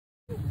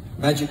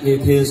magically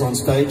appears on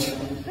stage.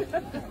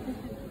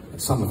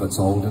 Some of it's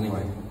old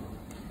anyway.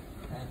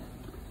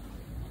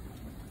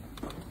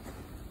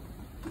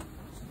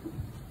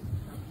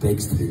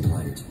 Begs to be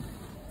played.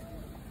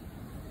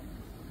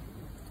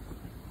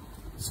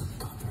 Suddenly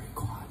got very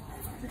quiet.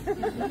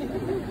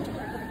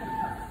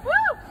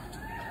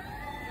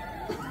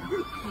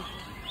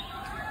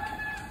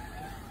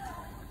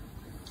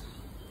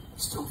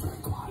 Still very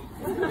quiet.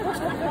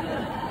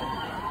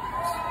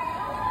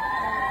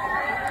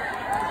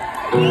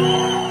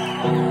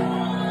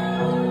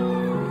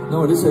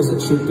 No, it is as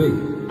it should be.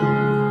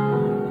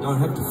 I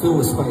have to fill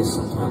the space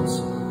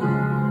sometimes.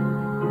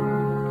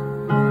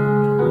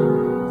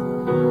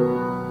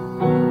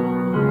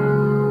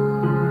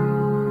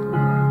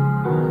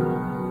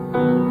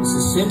 This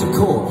is center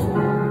court.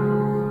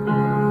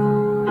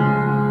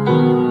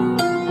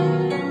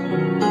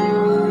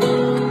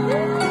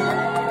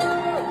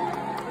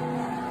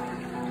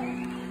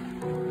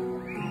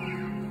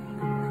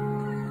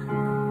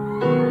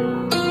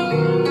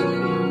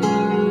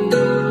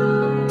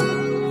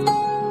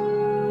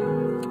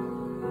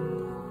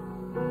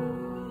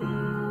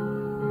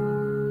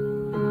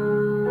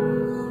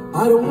 I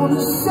don't want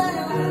to say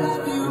I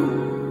love you.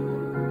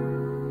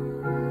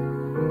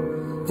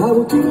 That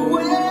would give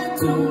away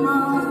too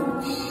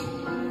much.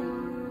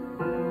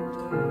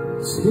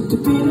 Seem to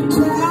be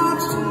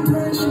detached and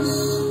precious.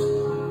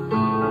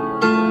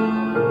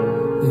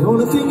 The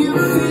only thing you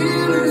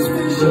feel is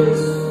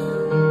vicious.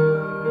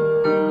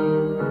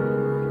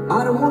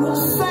 I don't want to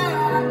say I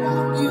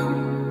want you.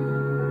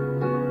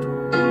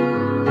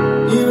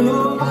 You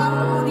know I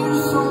want you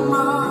so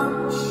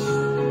much.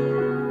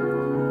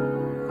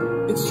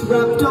 It's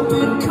wrapped up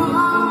in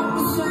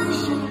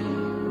conversation,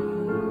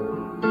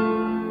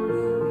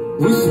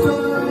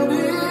 whispered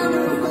in a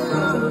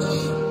hush.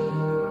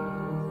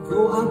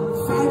 Though I'm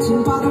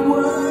frightened by the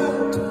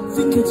word,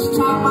 think it's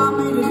time I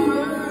made it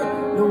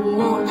hurt. No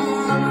more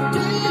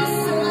empty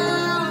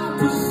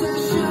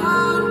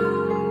self-possession.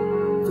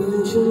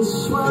 Vision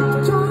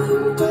swept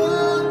under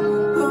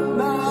the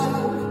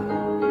map.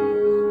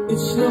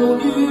 It's no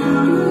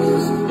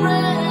use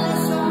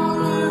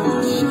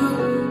resolution.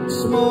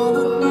 It's more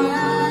than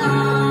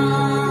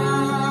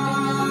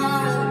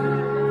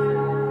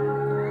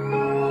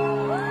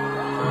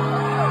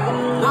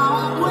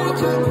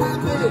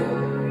happy,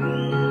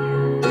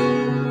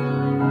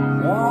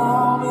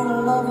 warm in a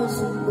lover's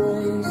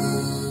embrace.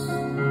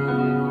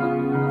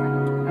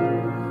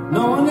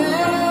 No one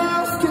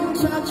else can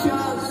touch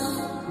us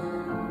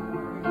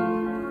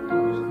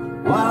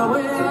while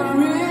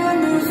we're in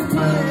this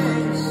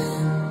place.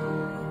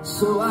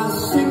 So I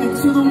sing it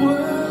to the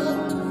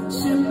world,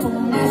 simple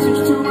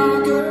message to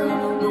my girl.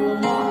 No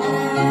more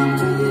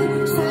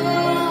empty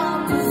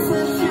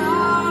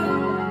self-possession.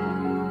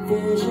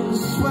 Vision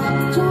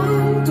swept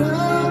under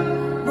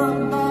the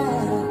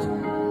mat.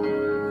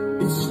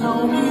 It's no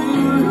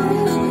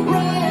use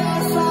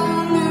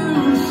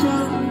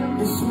resolution.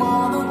 It's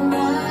more than that.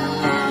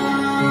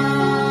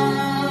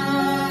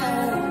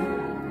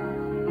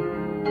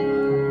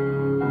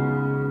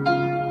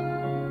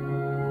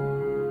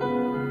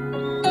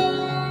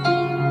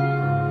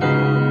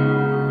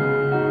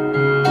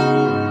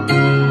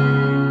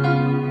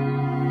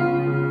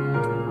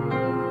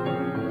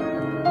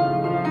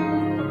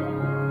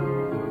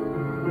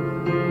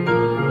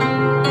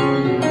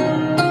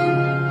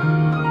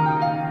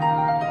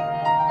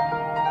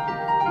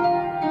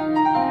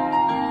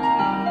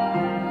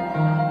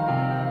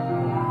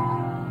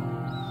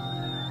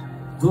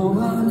 Though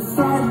I'm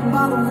frightened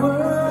by the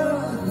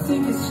world, I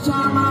think it's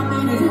time I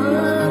made it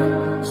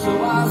hurt. So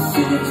I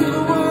sing it to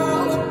the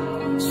world,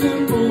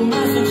 simple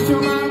message to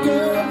my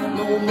girl.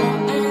 No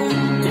more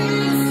empty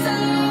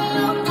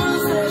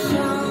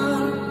self-possession.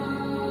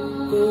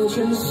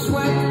 Vision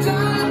swept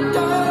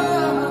under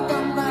the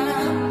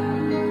map.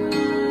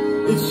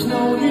 It's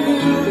no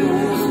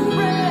use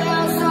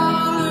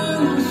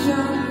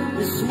resolution.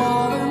 It's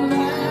more than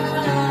that.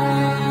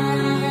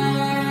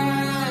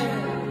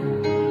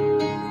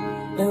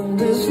 And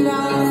there's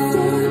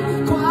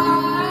nothing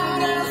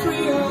quite as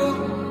real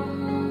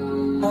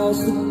as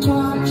the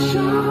touch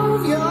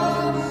of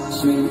your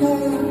sweet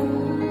hair.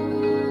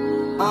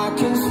 I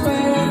can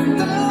spend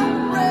the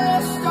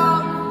rest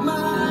of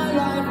my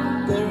life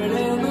buried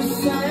in the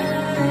sand.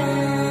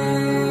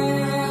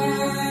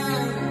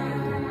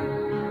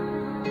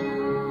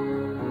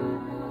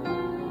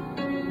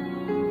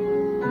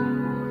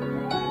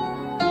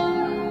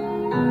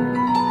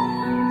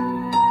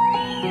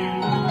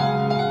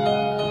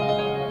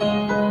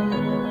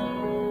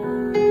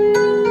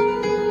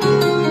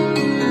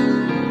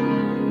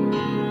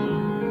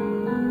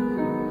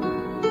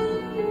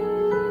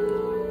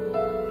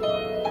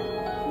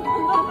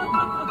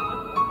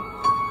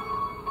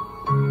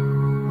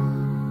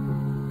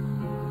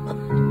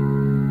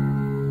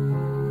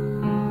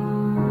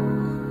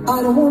 I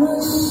don't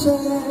wanna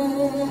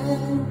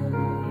say